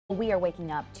We are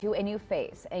waking up to a new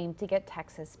phase aimed to get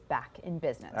Texas back in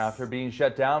business. After being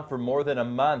shut down for more than a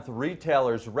month,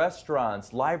 retailers,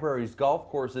 restaurants, libraries, golf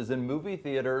courses, and movie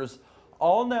theaters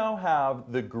all now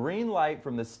have the green light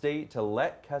from the state to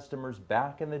let customers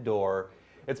back in the door.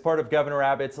 It's part of Governor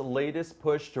Abbott's latest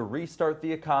push to restart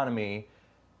the economy.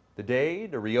 The day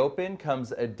to reopen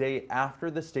comes a day after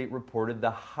the state reported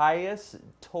the highest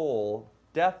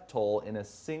death toll in a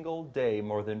single day,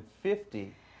 more than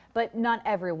 50. But not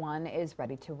everyone is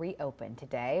ready to reopen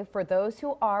today. For those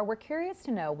who are, we're curious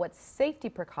to know what safety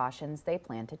precautions they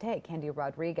plan to take. Candy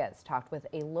Rodriguez talked with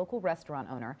a local restaurant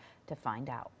owner to find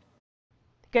out.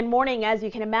 Good morning. As you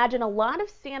can imagine, a lot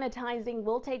of sanitizing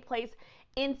will take place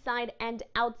inside and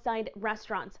outside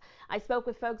restaurants. I spoke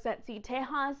with folks at Z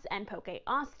Tejas and Poke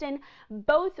Austin.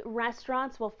 Both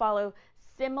restaurants will follow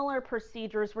similar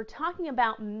procedures. We're talking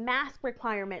about mask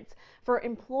requirements for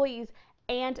employees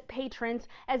and patrons,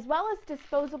 as well as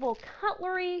disposable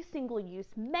cutlery, single-use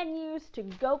menus,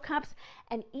 to-go cups,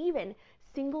 and even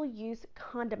single-use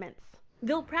condiments.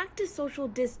 They'll practice social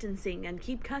distancing and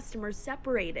keep customers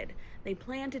separated. They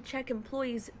plan to check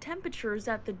employees' temperatures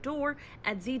at the door.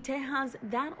 At Z Tejas,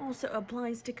 that also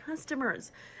applies to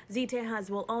customers. Z Tejas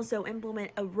will also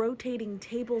implement a rotating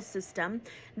table system.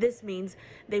 This means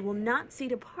they will not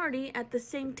seat a party at the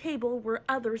same table where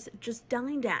others just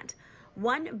dined at.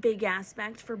 One big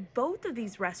aspect for both of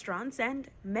these restaurants and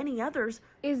many others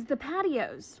is the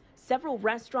patios. Several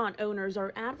restaurant owners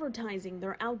are advertising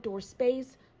their outdoor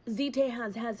space. Z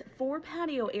Tejas has 4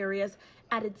 patio areas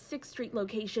at its 6th Street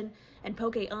location, and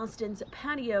Poke Austin's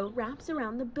patio wraps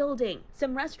around the building.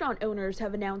 Some restaurant owners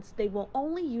have announced they will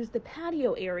only use the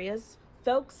patio areas.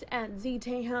 Folks at Z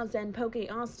Tejas and Poke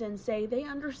Austin say they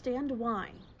understand why.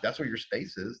 That's where your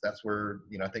space is. That's where,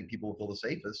 I think people will feel the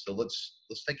safest. So let's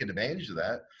take advantage of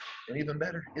that. And even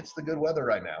better, it's the good weather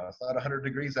right now. It's not 100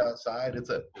 degrees outside.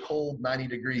 It's a cold 90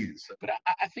 degrees. But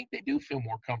I think they do feel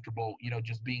more comfortable,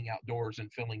 just being outdoors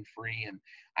and feeling free. And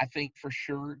I think for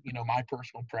sure, my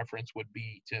personal preference would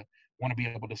be to want to be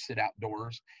able to sit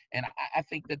outdoors. And I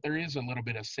think that there is a little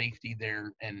bit of safety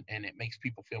there, and it makes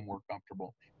people feel more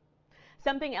comfortable.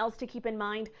 Something else to keep in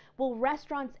mind, will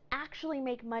restaurants actually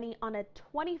make money on a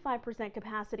 25%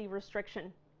 capacity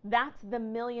restriction? That's the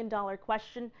million-dollar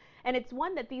question, and it's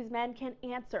one that these men can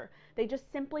answer. They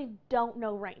just simply don't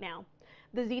know right now.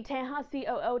 The Z Tejas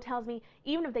COO tells me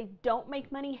even if they don't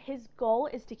make money, his goal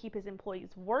is to keep his employees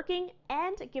working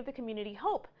and give the community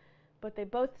hope. But they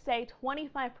both say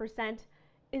 25%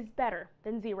 is better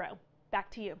than zero.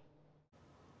 Back to you.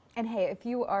 And hey, if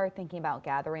you are thinking about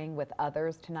gathering with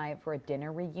others tonight for a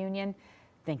dinner reunion,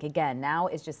 think again. Now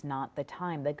is just not the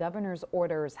time. The governor's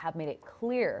orders have made it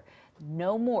clear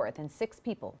no more than 6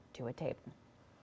 people to a table.